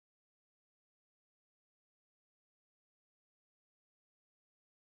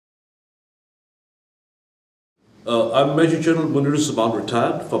I'm Major General Muniruzzaman,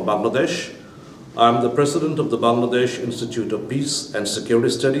 retired from Bangladesh. I'm the president of the Bangladesh Institute of Peace and Security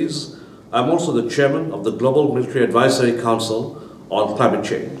Studies. I'm also the chairman of the Global Military Advisory Council on Climate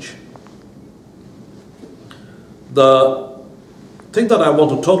Change. The thing that I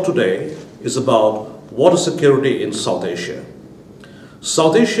want to talk today is about water security in South Asia.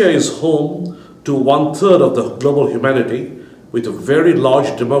 South Asia is home to 1/3 of the global humanity, with a very large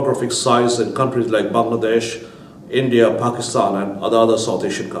demographic size in countries like Bangladesh, India, Pakistan, and other South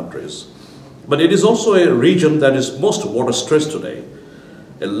Asian countries. But it is also a region that is most water stressed today.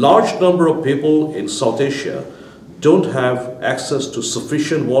 A large number of people in South Asia don't have access to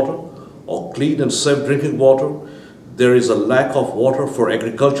sufficient water or clean and safe drinking water. There is a lack of water for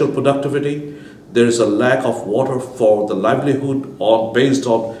agricultural productivity. There is a lack of water for the livelihood based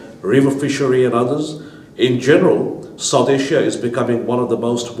on river fishery and others. In general, South Asia is becoming one of the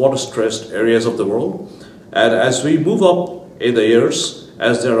most water-stressed areas of the world. And as we move up in the years,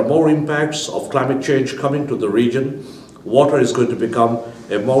 as there are more impacts of climate change coming to the region, water is going to become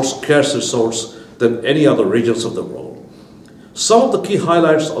a more scarce resource than any other regions of the world. Some of the key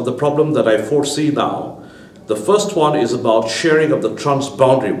highlights of the problem that I foresee now, the first one is about sharing of the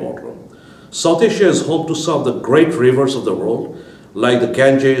transboundary water. South Asia is home to some of the great rivers of the world, like the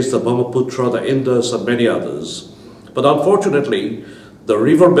Ganges, the Brahmaputra, the Indus, and many others. But unfortunately, the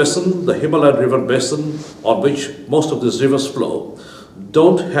river basin, the Himalayan river basin, on which most of these rivers flow,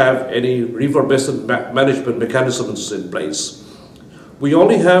 don't have any river basin management mechanisms in place. We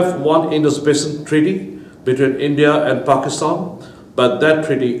only have one Indus Basin Treaty between India and Pakistan, but that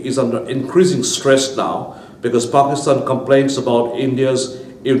treaty is under increasing stress now because Pakistan complains about India's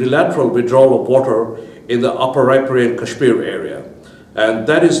unilateral withdrawal of water in the upper riparian Kashmir area. And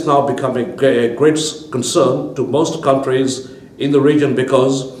that is now becoming a great concern to most countries in the region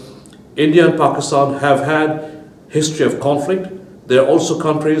because India and Pakistan have had history of conflict. They are also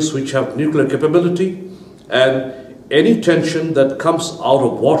countries which have nuclear capability, and any tension that comes out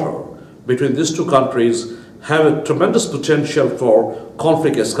of water between these two countries have a tremendous potential for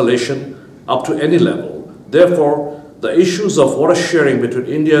conflict escalation up to any level. Therefore, the issues of water sharing between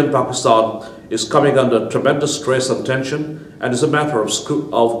India and Pakistan is coming under tremendous stress and tension, and is a matter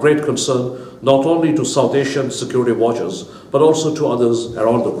of great concern not only to South Asian security watchers, but also to others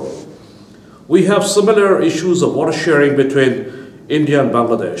around the world. We have similar issues of water sharing between India and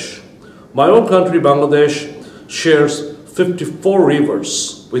Bangladesh. My own country, Bangladesh, shares 54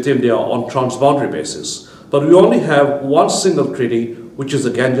 rivers with India on transboundary basis, but we only have one single treaty, which is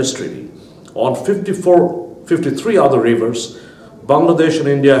the Ganges Treaty. On 53 other rivers, Bangladesh and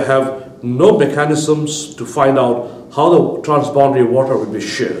India have no mechanisms to find out how the transboundary water will be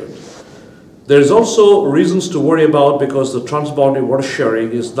shared. There is also reasons to worry about because the transboundary water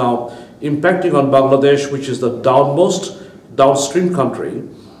sharing is now impacting on Bangladesh, which is the downstream country,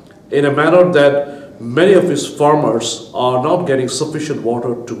 in a manner that many of its farmers are not getting sufficient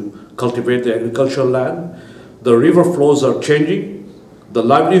water to cultivate the agricultural land. The river flows are changing. The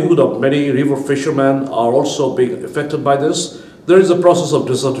livelihood of many river fishermen are also being affected by this. There is a process of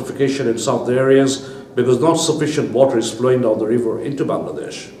desertification in some of the areas because not sufficient water is flowing down the river into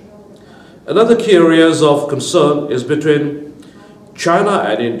Bangladesh. Another key areas of concern is between China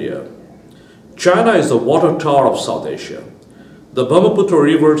and India. China is the water tower of South Asia. The Brahmaputra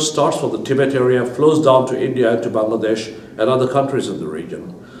River starts from the Tibet area, flows down to India and to Bangladesh and other countries in the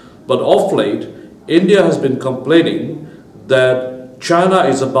region. But of late, India has been complaining that China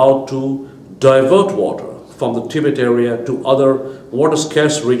is about to divert water from the Tibet area to other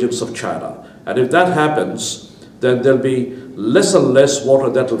water-scarce regions of China. And if that happens, then there'll be less and less water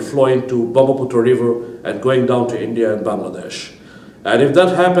that will flow into Brahmaputra River and going down to India and Bangladesh. And if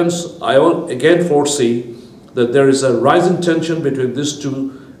that happens, I again foresee that there is a rising tension between these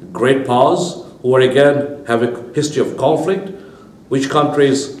two great powers, who are again have a history of conflict, which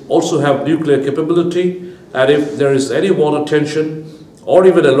countries also have nuclear capability, and if there is any water tension or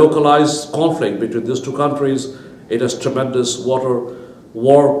even a localized conflict between these two countries, it has tremendous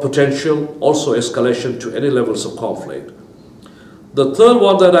war potential, also escalation to any levels of conflict. The third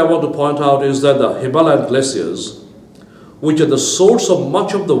one that I want to point out is that the Himalayan glaciers, which are the source of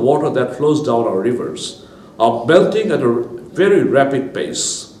much of the water that flows down our rivers, are melting at a very rapid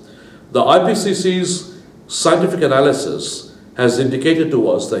pace. The IPCC's scientific analysis has indicated to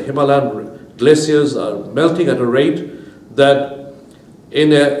us the Himalayan glaciers are melting at a rate that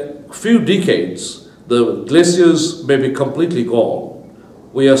in a few decades, the glaciers may be completely gone.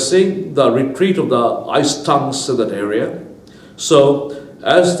 We are seeing the retreat of the ice tongues in that area. So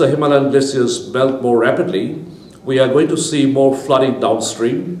as the Himalayan glaciers melt more rapidly, we are going to see more flooding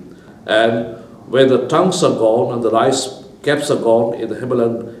downstream, and where the tongues are gone and the rice caps are gone in the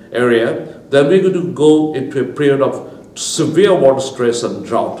Himalayan area, then we're going to go into a period of severe water stress and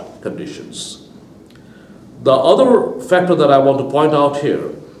drought conditions. The other factor that I want to point out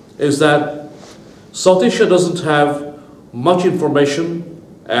here is that South Asia doesn't have much information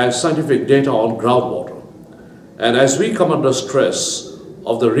and scientific data on groundwater. And as we come under stress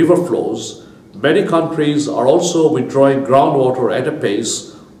of the river flows, many countries are also withdrawing groundwater at a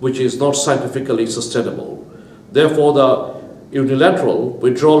pace which is not scientifically sustainable. Therefore, the unilateral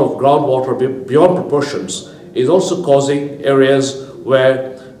withdrawal of groundwater beyond proportions is also causing areas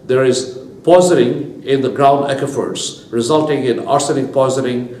where there is poisoning in the ground aquifers, resulting in arsenic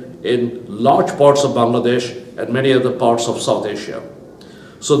poisoning in large parts of Bangladesh and many other parts of South Asia.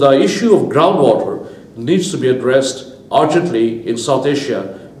 So the issue of groundwater needs to be addressed urgently in South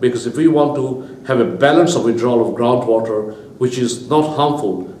Asia, because if we want to have a balance of withdrawal of groundwater which is not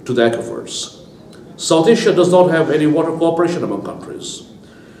harmful to the aquifers. South Asia does not have any water cooperation among countries.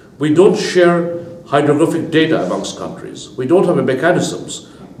 We don't share hydrographic data amongst countries. We don't have mechanisms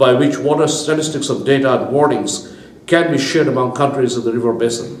by which water statistics and data and warnings can be shared among countries in the river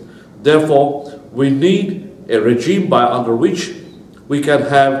basin. Therefore, we need a regime under which we can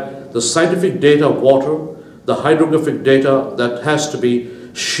have the scientific data of water, the hydrographic data that has to be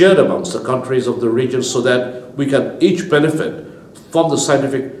shared amongst the countries of the region, so that we can each benefit from the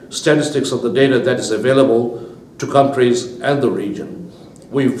scientific statistics of the data that is available to countries and the region.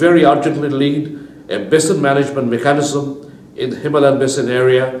 We very urgently need a basin management mechanism in the Himalayan basin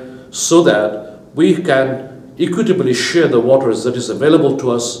area so that we can equitably share the waters that is available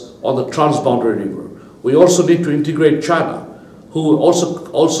to us on the transboundary river. We also need to integrate China, who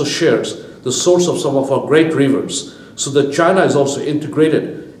also shares the source of some of our great rivers, so that China is also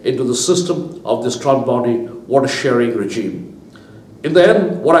integrated into the system of this transboundary water sharing regime. In the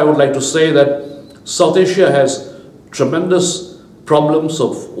end, what I would like to say that South Asia has tremendous problems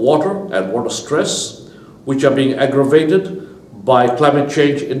of water and water stress, which are being aggravated by climate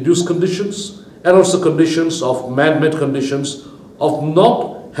change induced conditions and also conditions of man-made conditions of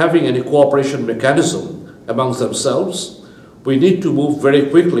not having any cooperation mechanism amongst themselves. We need to move very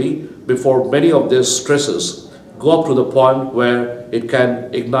quickly before many of these stresses go up to the point where it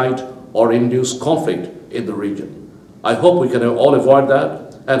can ignite or induce conflict in the region. I hope we can all avoid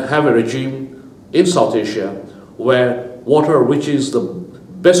that and have a regime in South Asia where water, which is the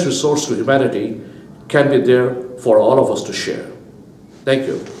best resource to humanity, can be there for all of us to share. Thank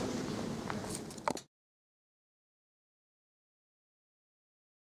you.